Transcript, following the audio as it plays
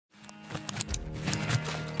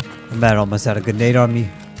Man almost had a grenade on me.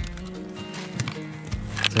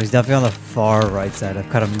 So he's definitely on the far right side. I've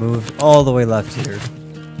kind of moved all the way left here.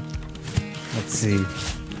 Let's see.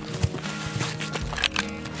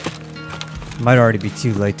 Might already be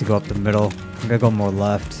too late to go up the middle. I'm gonna go more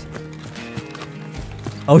left.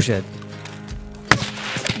 Oh shit.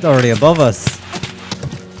 It's already above us.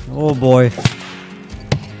 Oh boy.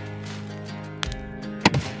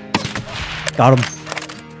 Got him.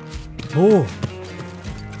 Oh.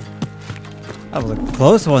 That was a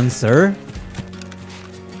close one, sir.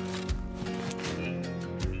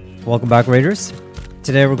 Welcome back, Raiders.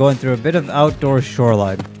 Today we're going through a bit of outdoor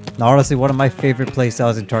Shoreline. Now honestly, one of my favorite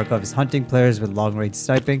playstyles in Tarkov is hunting players with long-range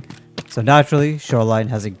sniping. So naturally, Shoreline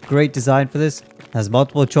has a great design for this. It has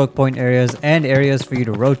multiple choke point areas and areas for you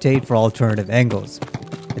to rotate for alternative angles.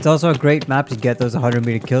 It's also a great map to get those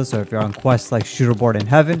 100-meter kills, so if you're on quests like Shooterboard in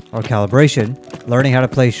Heaven or Calibration, learning how to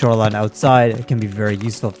play Shoreline outside can be very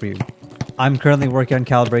useful for you. I'm currently working on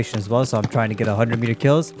Calibration as well, so I'm trying to get 100-meter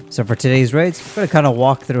kills. So for today's raids, I'm going to kind of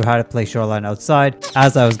walk through how to play Shoreline outside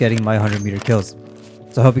as I was getting my 100-meter kills.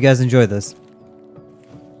 So I hope you guys enjoy this.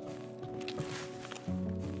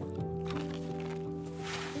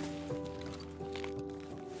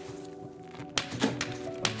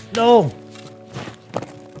 No!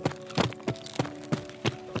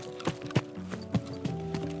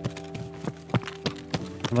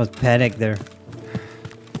 I almost panicked there.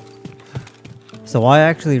 So I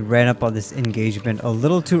actually ran up on this engagement a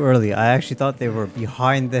little too early. I actually thought they were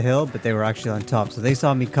behind the hill, but they were actually on top. So they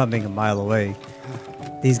saw me coming a mile away.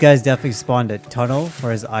 These guys definitely spawned at tunnel,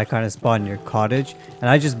 whereas I kind of spawned near cottage. And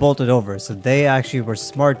I just bolted over. So they actually were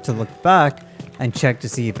smart to look back and check to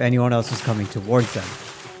see if anyone else was coming towards them.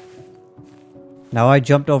 Now I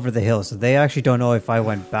jumped over the hill, so they actually don't know if I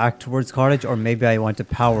went back towards cottage or maybe I went to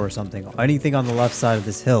power or something. Anything on the left side of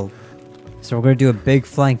this hill. So we're going to do a big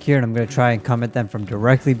flank here and I'm going to try and come at them from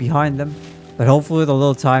directly behind them. But hopefully with a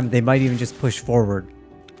little time, they might even just push forward.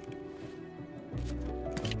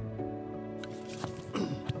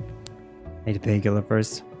 Need a painkiller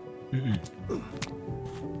first.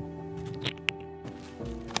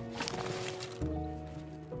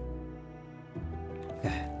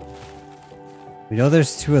 We know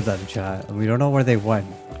there's two of them, chat, and we don't know where they went.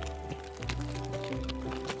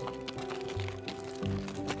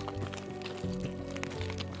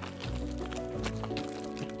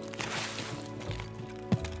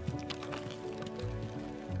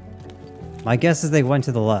 My guess is they went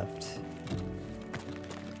to the left.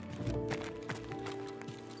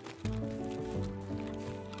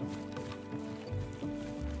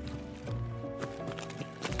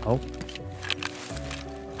 Oh.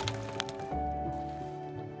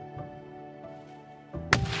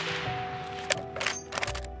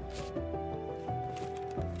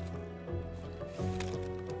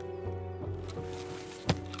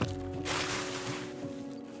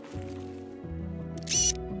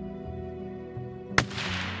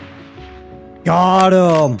 Got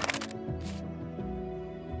him!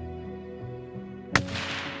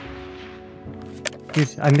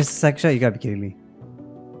 Dude, I missed a second shot? You gotta be kidding me.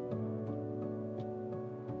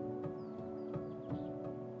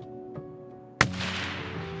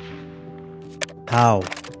 How?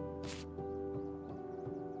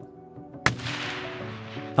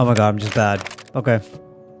 Oh my god, I'm just bad. Okay.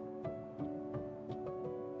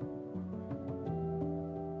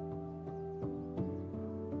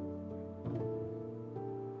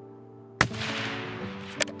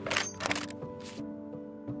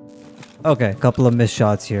 Okay, a couple of missed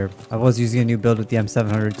shots here. I was using a new build with the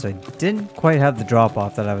M700, so I didn't quite have the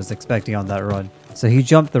drop-off that I was expecting on that run. So he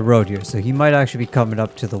jumped the road here, so he might actually be coming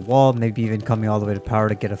up to the wall, maybe even coming all the way to power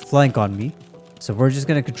to get a flank on me. So we're just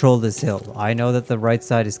going to control this hill. I know that the right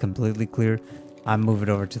side is completely clear. I'm moving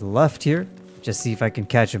over to the left here, just see if I can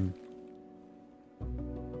catch him.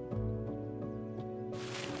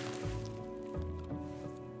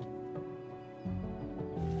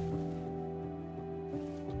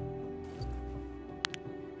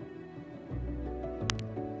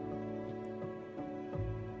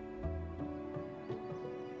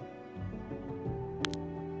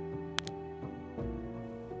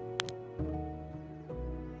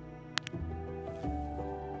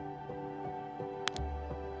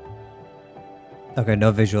 Okay,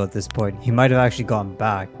 no visual at this point. He might have actually gone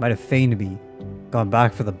back. Might have feigned me. Gone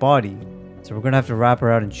back for the body. So we're going to have to wrap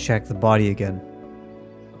around and check the body again.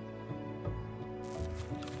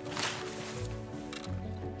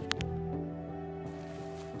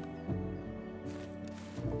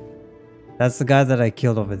 That's the guy that I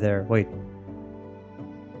killed over there. Wait.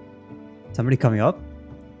 Somebody coming up?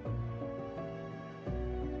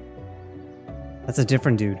 That's a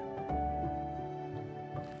different dude.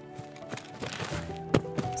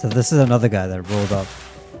 So this is another guy that rolled up.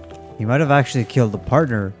 He might have actually killed the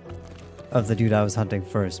partner of the dude I was hunting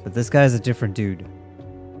first, but this guy is a different dude.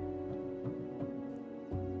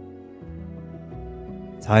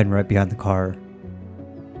 He's hiding right behind the car.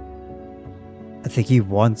 I think he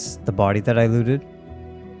wants the body that I looted.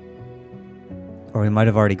 Or he might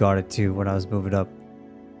have already got it too when I was moving up.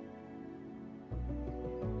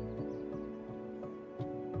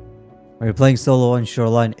 When you're playing solo on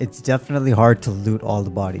Shoreline, it's definitely hard to loot all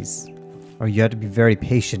the bodies. Or you have to be very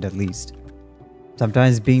patient at least.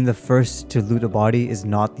 Sometimes being the first to loot a body is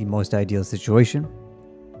not the most ideal situation.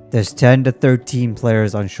 There's 10 to 13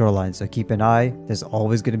 players on Shoreline, so keep an eye. There's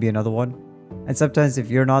always going to be another one. And sometimes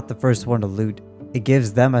if you're not the first one to loot, it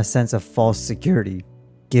gives them a sense of false security,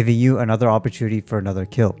 giving you another opportunity for another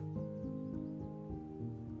kill.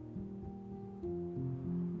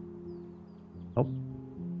 Oh.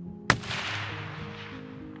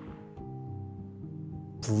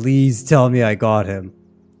 Please tell me I got him.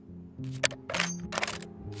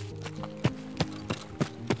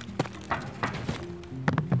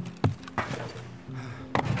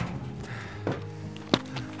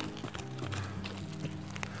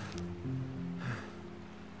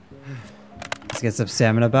 Let's get some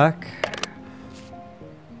stamina back.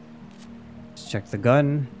 Let's check the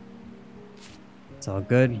gun. It's all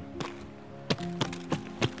good.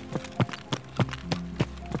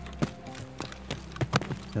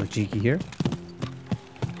 No cheeky here.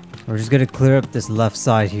 We're just gonna clear up this left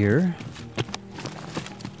side here,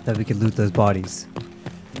 that we can loot those bodies.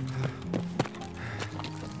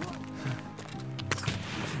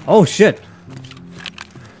 Oh shit!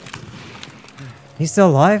 He's still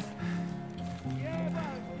alive?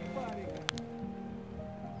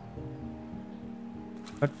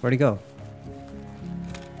 What? Where'd he go?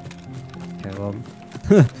 Okay, well...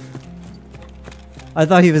 I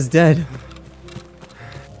thought he was dead.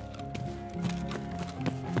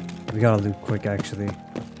 We gotta loot quick, actually.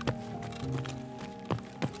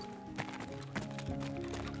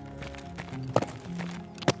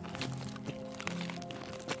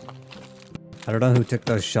 I don't know who took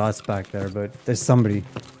those shots back there, but there's somebody.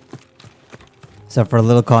 So for a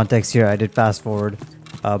little context here, I did fast forward.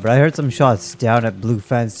 But I heard some shots down at Blue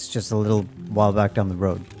Fence just a little while back down the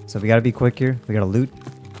road. So we gotta be quick here. We gotta loot.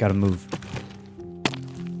 Gotta move.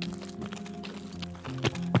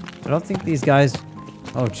 I don't think these guys...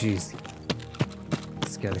 Oh, jeez.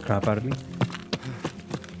 Scare the crap out of me.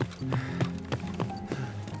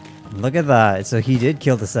 Look at that. So he did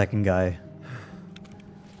kill the second guy.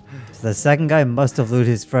 So the second guy must have looted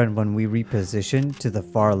his friend when we repositioned to the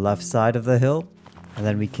far left side of the hill. And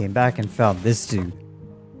then we came back and found this dude.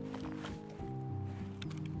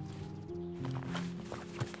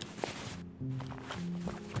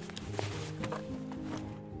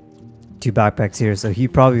 Two backpacks here, so he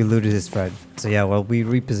probably looted his friend. So yeah, while we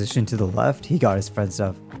repositioned to the left, he got his friend's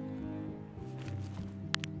stuff.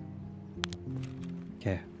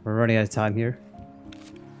 Okay, we're running out of time here.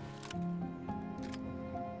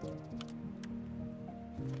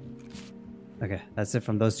 Okay, that's it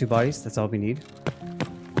from those two bodies. That's all we need.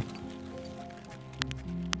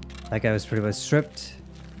 That guy was pretty much stripped.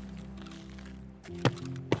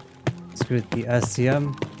 Screw the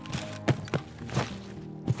STM.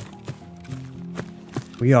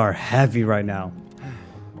 We are heavy right now.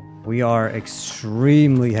 We are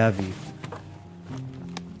extremely heavy.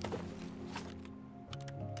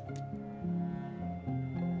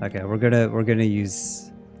 Okay, we're gonna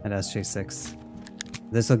use an SJ6.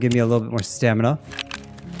 This will give me a little bit more stamina,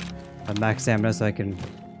 a max stamina, so I can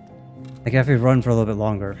actually run for a little bit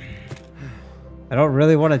longer. I don't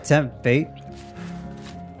really want to tempt fate.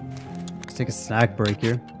 Let's take a snack break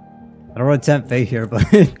here. I don't want to tempt fate here, but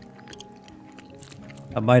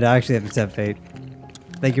I might actually have to tempt fate.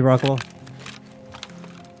 Thank you, Rockwell.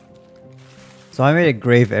 So I made a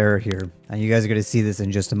grave error here, and you guys are going to see this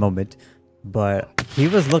in just a moment. But he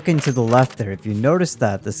was looking to the left there. If you notice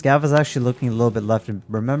that, the scav was actually looking a little bit left. And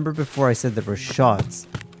remember before I said there were shots?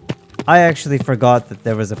 I actually forgot that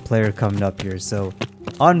there was a player coming up here. So,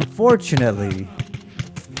 unfortunately,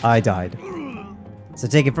 I died. So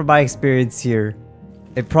taking from my experience here,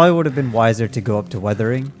 it probably would have been wiser to go up to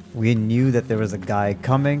weathering. We knew that there was a guy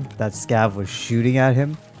coming. That scav was shooting at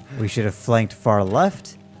him. We should have flanked far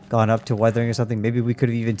left, gone up to weathering or something. Maybe we could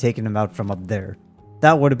have even taken him out from up there.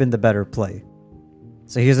 That would have been the better play.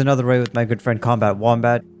 So here's another way with my good friend Combat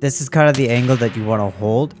Wombat. This is kind of the angle that you want to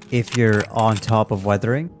hold if you're on top of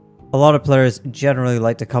weathering. A lot of players generally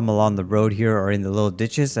like to come along the road here or in the little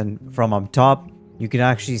ditches, and from up top, you can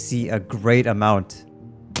actually see a great amount.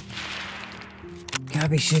 Gotta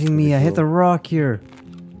be shitting me, I hit the rock here.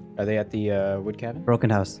 Are they at the wood cabin?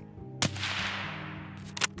 Broken house.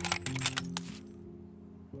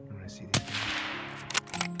 I want to see these.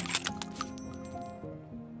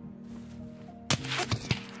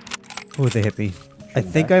 Oh, they hit me. I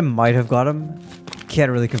think I might have got him.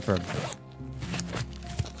 Can't really confirm.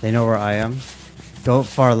 They know where I am. Go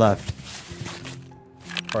far left.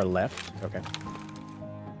 Far left? Okay.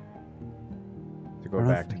 To go I don't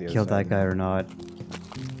know back if to I the other killed side. that guy or not.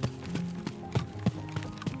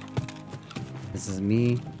 This is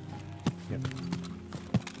me. Yep.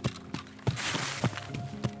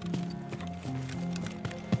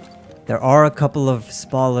 There are a couple of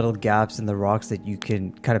small little gaps in the rocks that you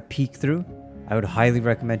can kind of peek through. I would highly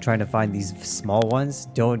recommend trying to find these small ones.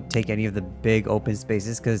 Don't take any of the big open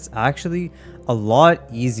spaces because it's actually a lot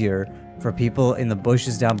easier for people in the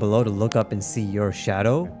bushes down below to look up and see your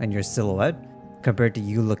shadow and your silhouette compared to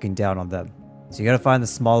you looking down on them. So you gotta find the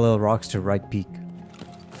small little rocks to right peek.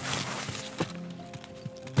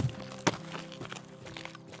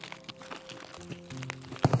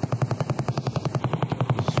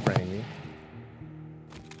 He's spraying me.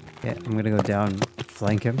 Yeah, I'm gonna go down,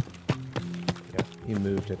 flank him. Yep. He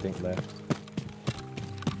moved, I think, left.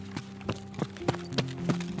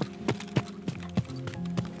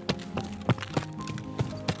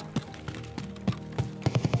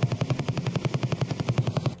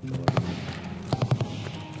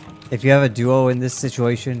 If you have a duo in this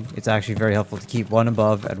situation, it's actually very helpful to keep one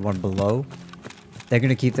above and one below. They're going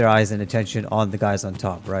to keep their eyes and attention on the guys on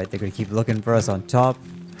top, right? They're going to keep looking for us on top.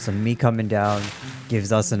 So me coming down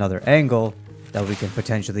gives us another angle that we can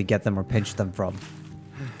potentially get them or pinch them from.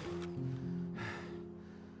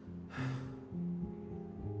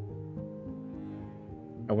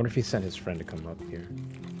 I wonder if he sent his friend to come up here.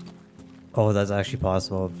 Oh, that's actually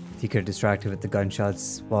possible. He could have distracted with the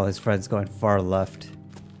gunshots while his friend's going far left.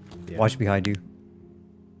 Yeah. Watch behind you.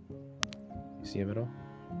 You see him at all?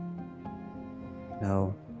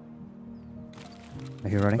 No. Are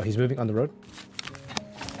you running? Oh, he's moving on the road?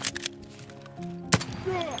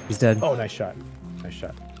 He's dead. Oh, nice shot. Nice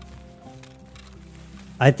shot.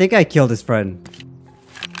 I think I killed his friend.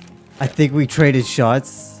 I think we traded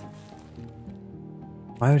shots.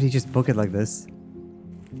 Why would he just book it like this?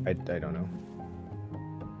 I don't know.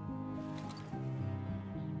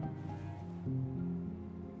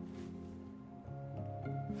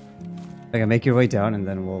 Okay, make your way down and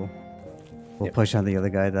then we'll Yep. push on the other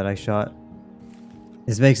guy that I shot.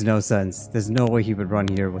 This makes no sense. There's no way he would run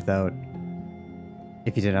here without...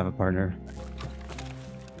 if he didn't have a partner.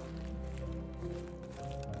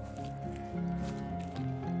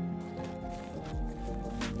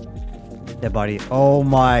 Dead body. Oh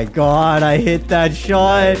my god, I hit that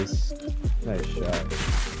shot! Nice. Nice shot.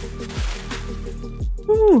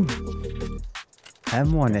 Woo.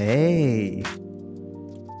 M1A.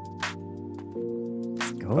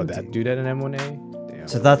 Let's go, Oh, that dude at an M1A? Damn.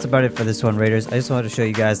 So that's about it for this one, Raiders. I just wanted to show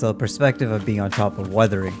you guys the perspective of being on top of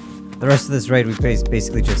weathering. The rest of this raid, we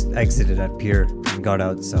basically just exited at pier and got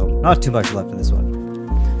out, so not too much left for this one.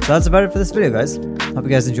 So that's about it for this video, guys. Hope you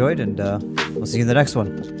guys enjoyed, and we'll see you in the next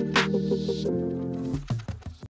one.